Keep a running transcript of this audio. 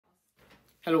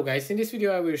Hello guys, in this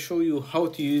video I will show you how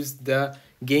to use the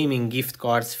gaming gift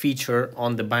cards feature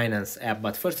on the Binance app.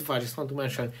 But first of all, I just want to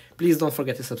mention, please don't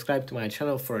forget to subscribe to my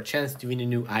channel for a chance to win a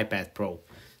new iPad Pro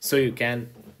so you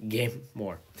can game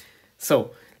more.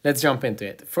 So let's jump into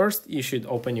it. First, you should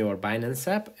open your Binance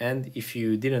app, and if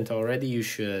you didn't already, you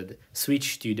should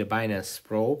switch to the Binance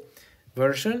Pro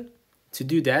version. To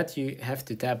do that, you have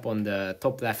to tap on the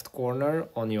top left corner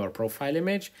on your profile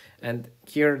image, and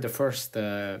here the first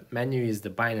menu is the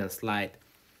Binance Lite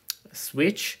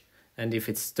switch, and if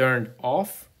it's turned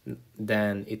off,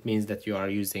 then it means that you are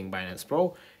using Binance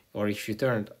Pro, or if you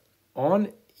turn it on,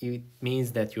 it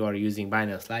means that you are using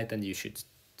Binance Lite, and you should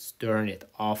turn it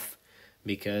off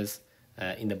because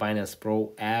in the Binance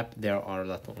Pro app there are a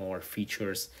lot more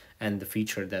features, and the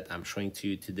feature that I'm showing to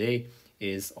you today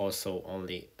is also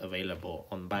only available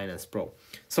on Binance Pro.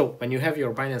 So when you have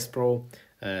your Binance Pro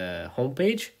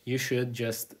homepage, you should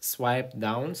just swipe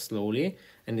down slowly,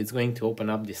 and it's going to open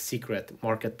up the secret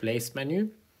marketplace menu.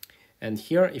 And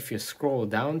here, if you scroll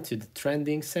down to the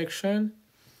trending section,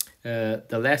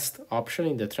 the last option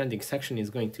in the trending section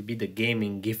is going to be the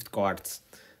gaming gift cards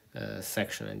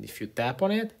section. And if you tap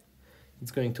on it, it's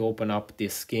going to open up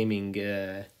this gaming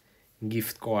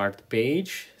gift card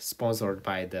page sponsored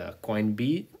by the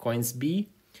Coinsbee,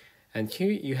 and here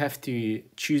you have to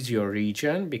choose your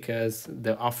region because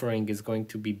the offering is going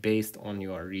to be based on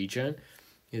your region,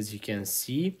 as you can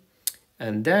see.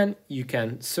 And then you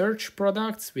can search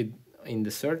products in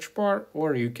the search bar,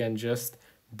 or you can just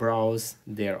browse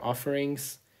their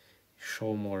offerings,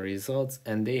 show more results,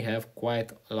 and they have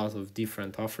quite a lot of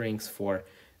different offerings for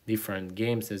different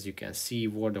games, as you can see: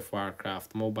 World of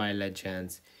Warcraft, Mobile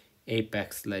Legends,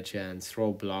 Apex Legends,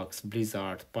 Roblox,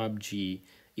 Blizzard, PUBG,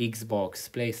 Xbox,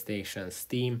 PlayStation,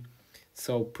 Steam.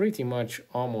 So pretty much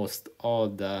almost all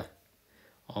the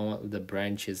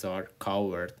branches are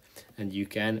covered, and you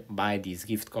can buy these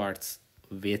gift cards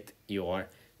with your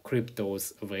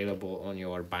cryptos available on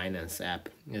your Binance app.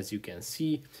 As you can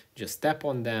see, just tap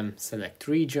on them, select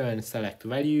region, select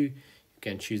value. You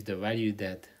can choose the value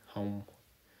that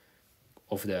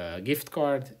of the gift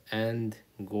card and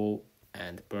go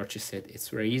and purchase it. It's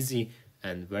very easy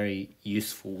and very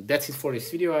useful. That's it for this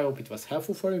video. I hope it was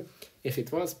helpful for you. If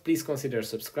it was, please consider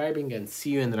subscribing, and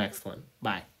see you in the next one.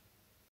 Bye.